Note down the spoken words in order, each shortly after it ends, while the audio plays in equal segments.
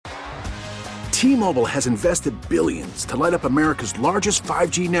T-Mobile has invested billions to light up America's largest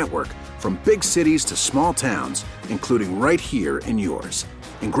 5G network, from big cities to small towns, including right here in yours.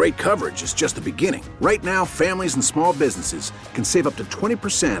 And great coverage is just the beginning. Right now, families and small businesses can save up to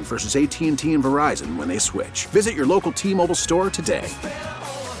 20% versus AT&T and Verizon when they switch. Visit your local T-Mobile store today.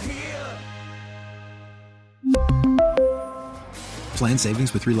 Plan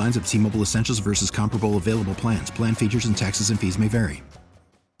savings with 3 lines of T-Mobile Essentials versus comparable available plans. Plan features and taxes and fees may vary.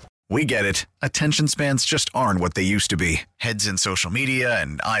 We get it. Attention spans just aren't what they used to be. Heads in social media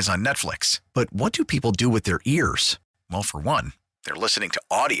and eyes on Netflix. But what do people do with their ears? Well, for one, they're listening to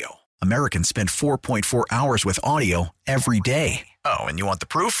audio. Americans spend 4.4 hours with audio every day. Oh, and you want the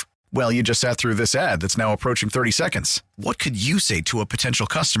proof? Well, you just sat through this ad that's now approaching 30 seconds. What could you say to a potential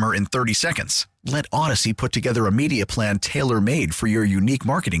customer in 30 seconds? Let Odyssey put together a media plan tailor-made for your unique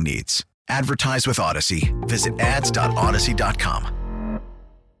marketing needs. Advertise with Odyssey. Visit ads.odyssey.com.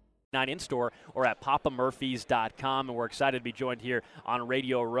 In-store or at papamurphys.com. And we're excited to be joined here on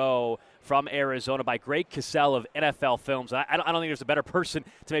Radio Row from Arizona by Greg Cosell of NFL Films. I don't think there's a better person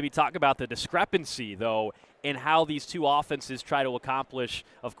to maybe talk about the discrepancy, though, in how these two offenses try to accomplish,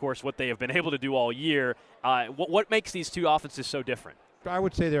 of course, what they have been able to do all year. What makes these two offenses so different? I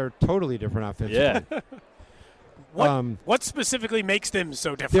would say they're totally different offenses. Yeah. What specifically makes them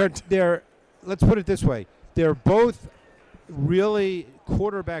so different? They're let's put it this way. They're both really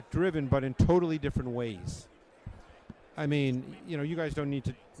quarterback-driven, but in totally different ways. I mean, you guys don't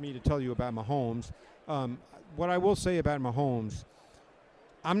need me to tell you about Mahomes. What I will say about Mahomes,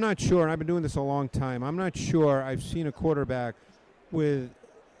 I'm not sure, and I've been doing this a long time, I'm not sure I've seen a quarterback with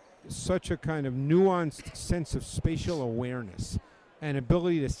such a kind of nuanced sense of spatial awareness and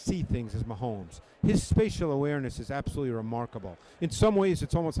ability to see things as Mahomes. His spatial awareness is absolutely remarkable. In some ways,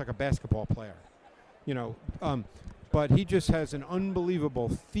 it's almost like a basketball player, but he just has an unbelievable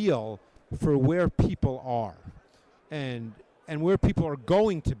feel for where people are and where people are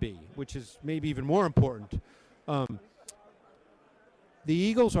going to be, which is maybe even more important. The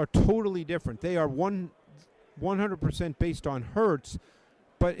Eagles are totally different. They are 100% based on Hurts,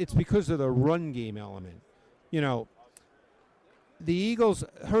 but it's because of the run game element. The Eagles,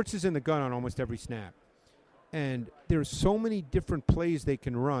 Hurts is in the gun on almost every snap. And there's so many different plays they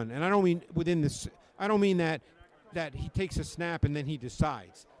can run. And I don't mean that he takes a snap and then he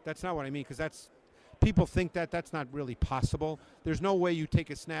decides. That's not what I mean, because people think that's not really possible. There's no way you take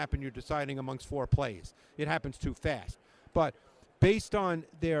a snap and you're deciding amongst 4 plays. It happens too fast. But based on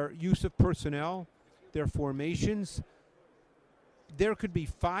their use of personnel, their formations, there could be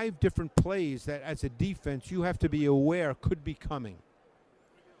 5 different plays that as a defense you have to be aware could be coming.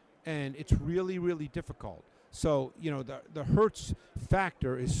 And it's really, really difficult. So, the Hurts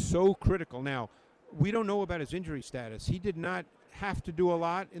factor is so critical. Now, we don't know about his injury status. He did not have to do a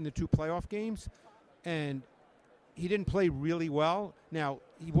lot in the 2 playoff games, and he didn't play really well. Now,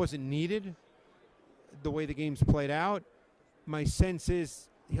 he wasn't needed the way the games played out. My sense is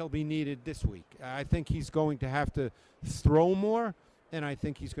he'll be needed this week. I think he's going to have to throw more, and I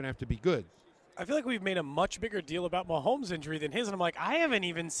think he's going to have to be good. I feel like we've made a much bigger deal about Mahomes' injury than his, and I'm like, I haven't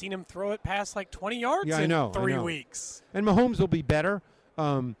even seen him throw it past 20 yards in 3 weeks. And Mahomes will be better.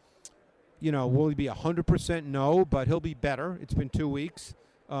 Will he be 100%? No, but he'll be better. It's been 2 weeks.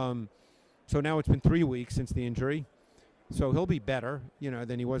 So now it's been 3 weeks since the injury. So he'll be better,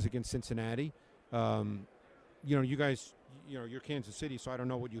 than he was against Cincinnati. You guys, you're Kansas City, so I don't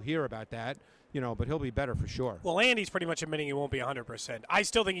know what you hear about that, but he'll be better for sure. Well, Andy's pretty much admitting he won't be 100%. I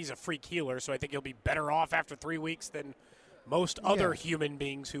still think he's a freak healer, so I think he'll be better off after 3 weeks than most other human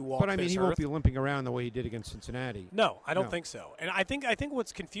beings who walk this earth. But, he won't be limping around the way he did against Cincinnati. No, I don't think so. And I think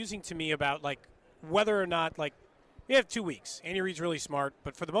what's confusing to me about, whether or not, we have 2 weeks. Andy Reid's really smart,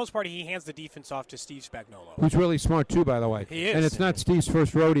 but for the most part, he hands the defense off to Steve Spagnuolo. Who's really smart, too, by the way. He is. And it's not Steve's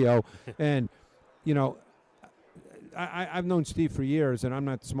first rodeo. And, I've known Steve for years, and I'm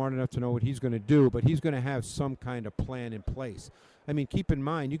not smart enough to know what he's going to do, but he's going to have some kind of plan in place. Keep in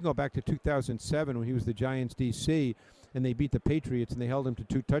mind, you can go back to 2007 when he was the Giants' DC, and they beat the Patriots, and they held him to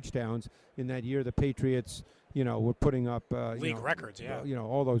 2 touchdowns. In that year, the Patriots, were putting up league records,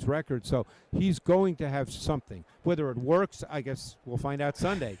 all those records. So he's going to have something. Whether it works, I guess we'll find out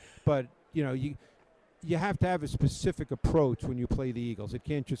Sunday. But you have to have a specific approach when you play the Eagles. It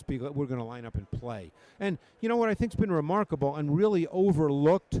can't just be we're going to line up and play. And what I think's been remarkable and really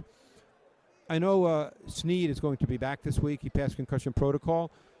overlooked. I know Snead is going to be back this week. He passed concussion protocol,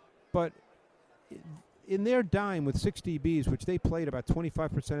 but in their dime with 6 DBs, which they played about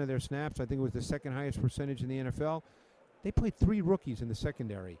 25% of their snaps, I think it was the second highest percentage in the NFL, they played 3 rookies in the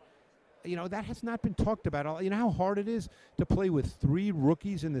secondary. that has not been talked about. You know how hard it is to play with 3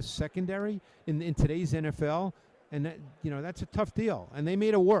 rookies in the secondary in today's NFL? And, that's a tough deal. And they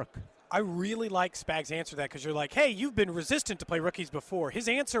made it work. I really like Spag's answer to that because you're like, hey, you've been resistant to play rookies before. His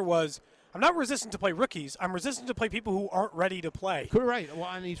answer was, I'm not resistant to play rookies. I'm resistant to play people who aren't ready to play. Right. Well,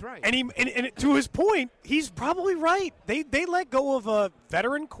 and he's right. And to his point, he's probably right. They let go of a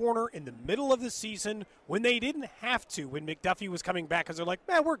veteran corner in the middle of the season when they didn't have to, when McDuffie was coming back, because they're like,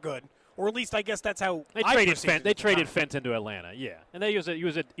 man, we're good. Or at least I guess that's how they traded Fenton to Atlanta. Yeah, and he was a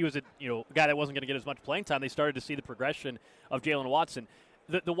guy that wasn't going to get as much playing time. They started to see the progression of Jalen Watson.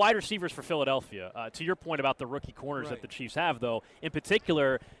 The wide receivers for Philadelphia, to your point about the rookie corners that the Chiefs have, though, in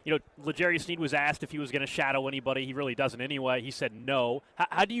particular, L'Jarius Sneed was asked if he was going to shadow anybody. He really doesn't anyway. He said no.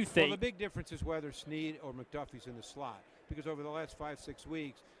 How do you think? Well, the big difference is whether Sneed or McDuffie's in the slot, because over the last 5-6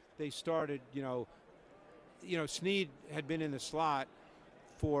 weeks, they started, Sneed had been in the slot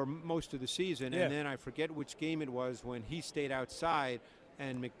for most of the season, and then I forget which game it was when he stayed outside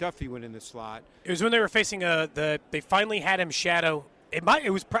and McDuffie went in the slot. It was when they were facing they finally had him shadow. It might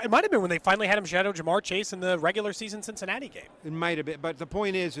have been when they finally had him shadow Jamar Chase in the regular season Cincinnati game. It might have been, but the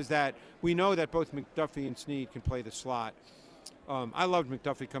point is that we know that both McDuffie and Sneed can play the slot. I loved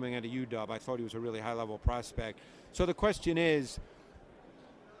McDuffie coming out of UW. I thought he was a really high-level prospect. So the question is,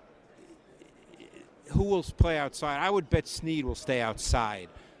 who will play outside? I would bet Sneed will stay outside,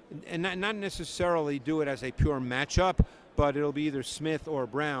 and not necessarily do it as a pure matchup, but it'll be either Smith or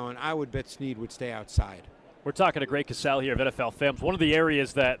Brown. I would bet Sneed would stay outside. We're talking to Greg Cassell here of NFL Films. One of the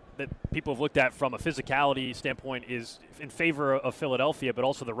areas that people have looked at from a physicality standpoint is in favor of Philadelphia, but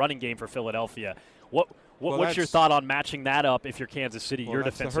also the running game for Philadelphia. What's your thought on matching that up if you're Kansas City, your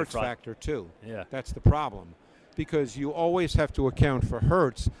defensive front? That's the Hurts factor, too. Yeah. That's the problem, because you always have to account for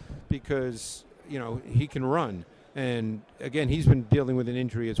Hurts because, he can run. And, again, he's been dealing with an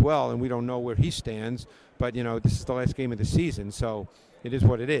injury as well, and we don't know where he stands. But, this is the last game of the season, so it is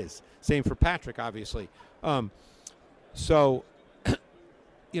what it is. Same for Patrick, obviously. I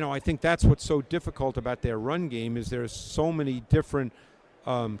think that's what's so difficult about their run game is there's so many different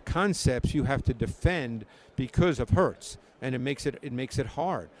concepts you have to defend because of Hurts, and it makes it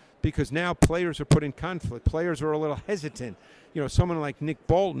hard because now players are put in conflict. Players are a little hesitant. Someone like Nick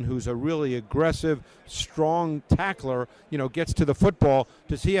Bolton, who's a really aggressive, strong tackler, gets to the football.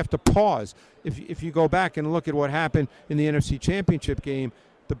 Does he have to pause? If you go back and look at what happened in the NFC Championship game,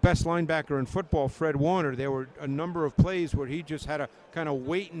 the best linebacker in football, Fred Warner, there were a number of plays where he just had to kind of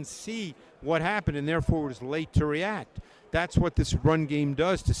wait and see what happened and therefore was late to react. That's what this run game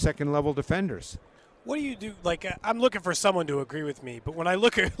does to second-level defenders. What do you do? I'm looking for someone to agree with me, but when I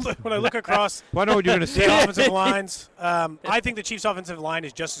look across, well, I know what you're going to say. The offensive lines, I think the Chiefs' offensive line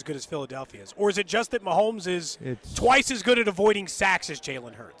is just as good as Philadelphia's. Or is it just that Mahomes is twice as good at avoiding sacks as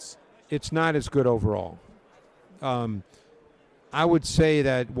Jalen Hurts? It's not as good overall. I would say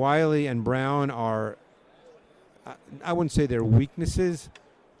that Wiley and Brown are, I wouldn't say they're weaknesses,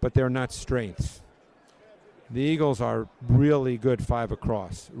 but they're not strengths. The Eagles are really good 5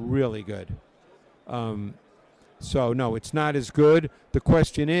 across, really good. So, no, it's not as good. The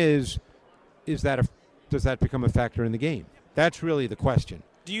question is does that become a factor in the game? That's really the question.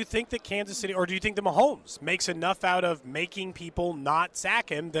 Do you think that Kansas City, or do you think that Mahomes makes enough out of making people not sack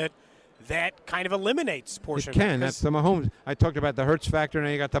him that kind of eliminates portion? It can. That's the Mahomes. I talked about the Hurts factor, now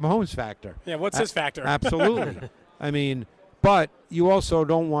you got the Mahomes factor. Yeah, what's his factor? Absolutely. But you also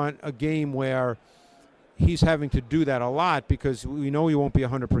don't want a game where he's having to do that a lot because we know he won't be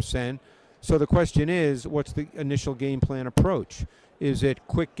 100%. So the question is, what's the initial game plan approach? Is it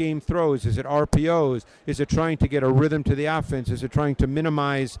quick game throws? Is it RPOs? Is it trying to get a rhythm to the offense? Is it trying to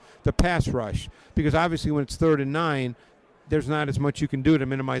minimize the pass rush? Because obviously when it's 3rd and 9, there's not as much you can do to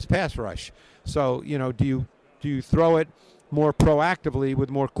minimize pass rush. So, do you throw it more proactively with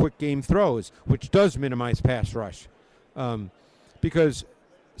more quick game throws, which does minimize pass rush? Because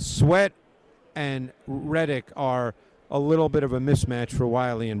Sweat and Reddick are a little bit of a mismatch for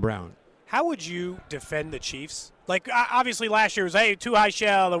Wiley and Brown. How would you defend the Chiefs? Obviously last year was, hey, too high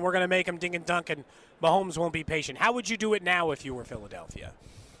shell, and we're going to make them dink and dunk, and Mahomes won't be patient. How would you do it now if you were Philadelphia?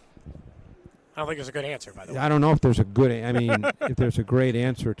 I don't think there's a good answer, by the way. I don't know if there's if there's a great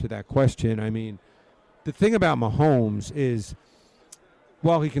answer to that question. The thing about Mahomes is,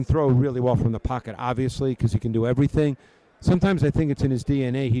 while he can throw really well from the pocket, obviously, because he can do everything, sometimes I think it's in his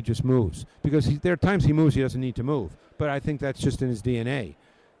DNA he just moves. Because there are times he moves he doesn't need to move. But I think that's just in his DNA.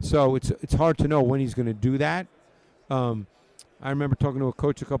 So it's hard to know when he's going to do that. I remember talking to a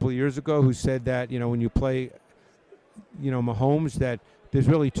coach a couple of years ago who said that, when you play, Mahomes, that there's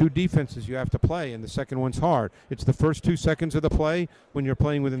really two defenses you have to play, and the second one's hard. It's the first 2 seconds of the play when you're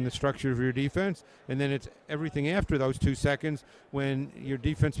playing within the structure of your defense, and then it's everything after those 2 seconds when your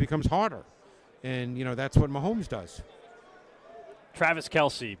defense becomes harder. And, that's what Mahomes does. Travis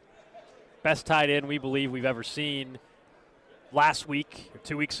Kelce, best tight end we believe we've ever seen. Last week, or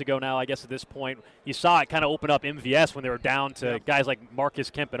 2 weeks ago now, I guess at this point, you saw it kind of open up MVS when they were down to guys like Marcus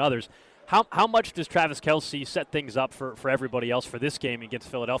Kemp and others. How much does Travis Kelce set things up for everybody else for this game against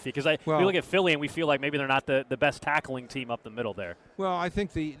Philadelphia? Because we look at Philly and we feel like maybe they're not the best tackling team up the middle there. Well, I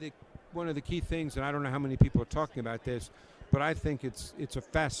think the one of the key things, and I don't know how many people are talking about this, but I think it's a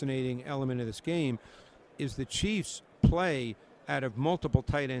fascinating element of this game, is the Chiefs play out of multiple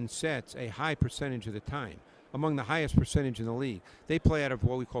tight end sets a high percentage of the time, among the highest percentage in the league. They play out of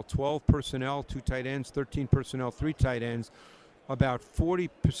what we call 12 personnel, 2 tight ends, 13 personnel, 3 tight ends, about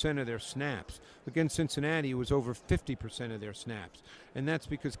 40% of their snaps. Against Cincinnati, it was over 50% of their snaps. And that's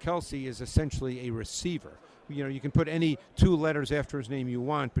because Kelce is essentially a receiver. You can put any 2 letters after his name you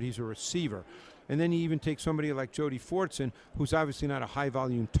want, but he's a receiver. And then you even take somebody like Jody Fortson, who's obviously not a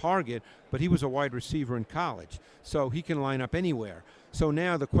high-volume target, but he was a wide receiver in college. So he can line up anywhere. So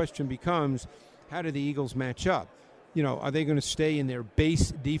now the question becomes, how do the Eagles match up? Are they going to stay in their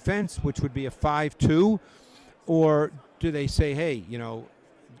base defense, which would be a 5-2, or do they say, hey,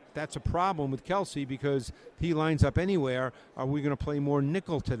 that's a problem with Kelce because he lines up anywhere. Are we going to play more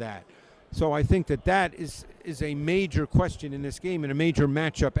nickel to that? So I think that is a major question in this game and a major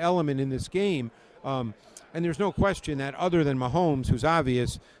matchup element in this game. And there's no question that other than Mahomes, who's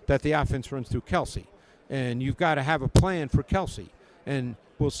obvious, that the offense runs through Kelce. And you've got to have a plan for Kelce. And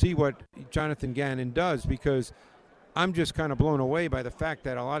we'll see what Jonathan Gannon does, because I'm just kind of blown away by the fact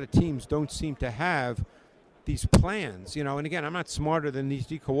that a lot of teams don't seem to have these plans. And again, I'm not smarter than these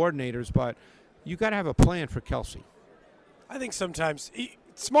D coordinators, but you got to have a plan for Kelce. I think sometimes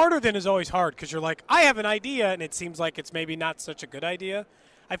smarter than is always hard, because you're like, I have an idea, and it seems like it's maybe not such a good idea.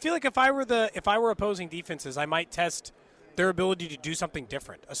 I feel like if I were opposing defenses, I might test their ability to do something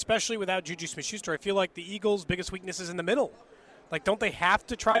different, especially without Juju Smith-Schuster. I feel like the Eagles' biggest weakness is in the middle. Like, don't they have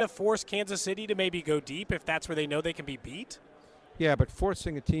to try to force Kansas City to maybe go deep if that's where they know they can be beat? Yeah, but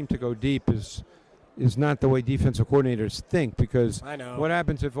forcing a team to go deep is not the way defensive coordinators think, because what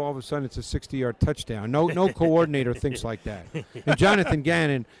happens if all of a sudden it's a 60-yard touchdown? No coordinator thinks like that. And Jonathan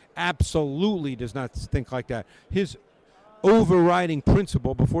Gannon absolutely does not think like that. His overriding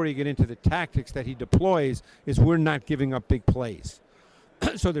principle before you get into the tactics that he deploys is we're not giving up big plays.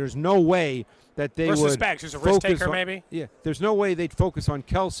 So there's no way that they versus would Spags, who's a risk taker, maybe? Yeah, there's no way they'd focus on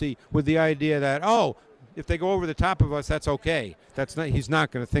Kelce with the idea that, if they go over the top of us, that's okay. He's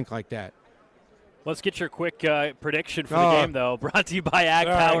not going to think like that. Let's get your quick prediction for the game, though. Brought to you by Ag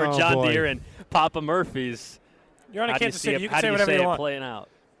Power, John Deere, and Papa Murphy's. You're on a Kansas City. You can say whatever you want. How do you see it playing out?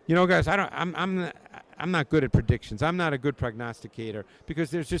 Guys, I'm not good at predictions. I'm not a good prognosticator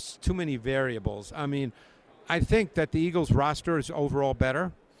because there's just too many variables. I mean, I think that the Eagles roster is overall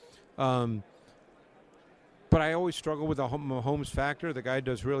better. But I always struggle with the Mahomes factor. The guy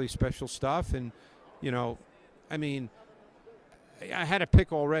does really special stuff. And, I had a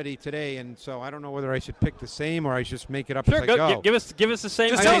pick already today, and so I don't know whether I should pick the same or I should just make it up as I go. Give us the same.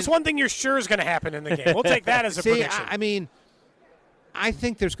 Just tell us one thing you're sure is going to happen in the game. We'll take that as a prediction. I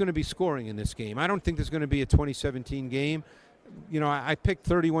think there's going to be scoring in this game. I don't think there's going to be a 2017 game. I picked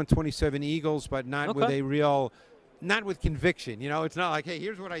 31-27 Eagles, but not with a real – not with conviction. It's not like, hey,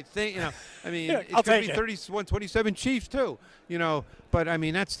 here's what I think. It could be 31-27 Chiefs too. But,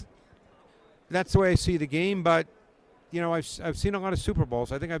 that's the way I see the game. But, I've seen a lot of Super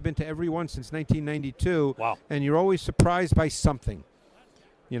Bowls. I think I've been to every one since 1992. Wow. And you're always surprised by something.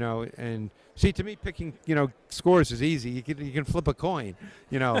 And see, to me, picking, scores is easy. You can flip a coin,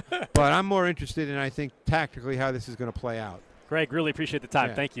 But I'm more interested in, I think, tactically how this is going to play out. Greg, really appreciate the time.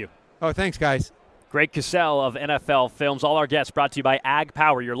 Yeah. Thank you. Oh, thanks, guys. Greg Cassell of NFL Films. All our guests brought to you by Ag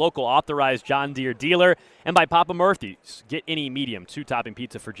Power, your local authorized John Deere dealer, and by Papa Murphy's. Get any medium 2-topping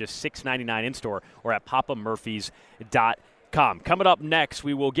pizza for just $6.99 in-store or at papamurphys.com. Coming up next,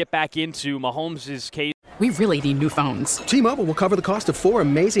 we will get back into Mahomes' case. We really need new phones. T-Mobile will cover the cost of 4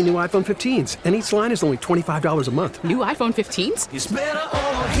 amazing new iPhone 15s, and each line is only $25 a month. New iPhone 15s? It's better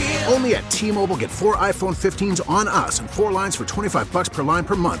over here. Only at T-Mobile, get 4 iPhone 15s on us and 4 lines for $25 per line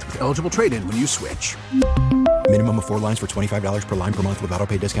per month with eligible trade-in when you switch. Minimum of 4 lines for $25 per line per month with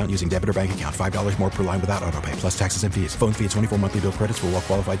autopay discount using debit or bank account. $5 more per line without autopay, plus taxes and fees. Phone fee at 24 monthly bill credits for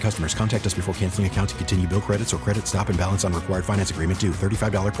well-qualified customers. Contact us before canceling account to continue bill credits or credit stop and balance on required finance agreement due.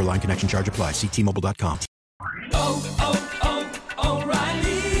 $35 per line connection charge applies. See T-Mobile.com.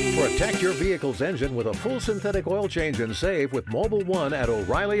 O'Reilly. Protect your vehicle's engine with a full synthetic oil change and save with Mobil 1 at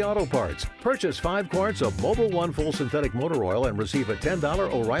O'Reilly Auto Parts. Purchase 5 quarts of Mobil 1 full synthetic motor oil and receive a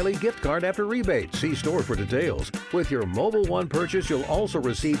 $10 O'Reilly gift card after rebate. See store for details. With your Mobil 1 purchase, you'll also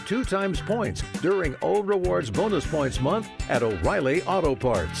receive 2 times points during O Rewards Bonus Points Month at O'Reilly Auto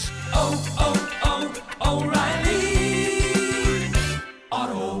Parts. O'Reilly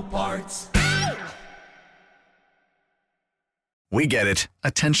Auto Parts. We get it.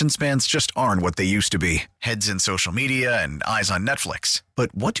 Attention spans just aren't what they used to be. Heads in social media and eyes on Netflix.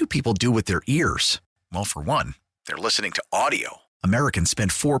 But what do people do with their ears? Well, for one, they're listening to audio. Americans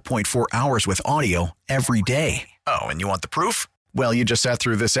spend 4.4 hours with audio every day. Oh, and you want the proof? Well, you just sat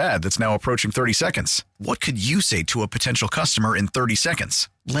through this ad that's now approaching 30 seconds. What could you say to a potential customer in 30 seconds?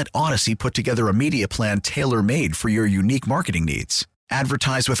 Let Odyssey put together a media plan tailor-made for your unique marketing needs.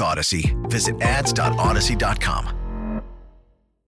 Advertise with Odyssey. Visit ads.odyssey.com.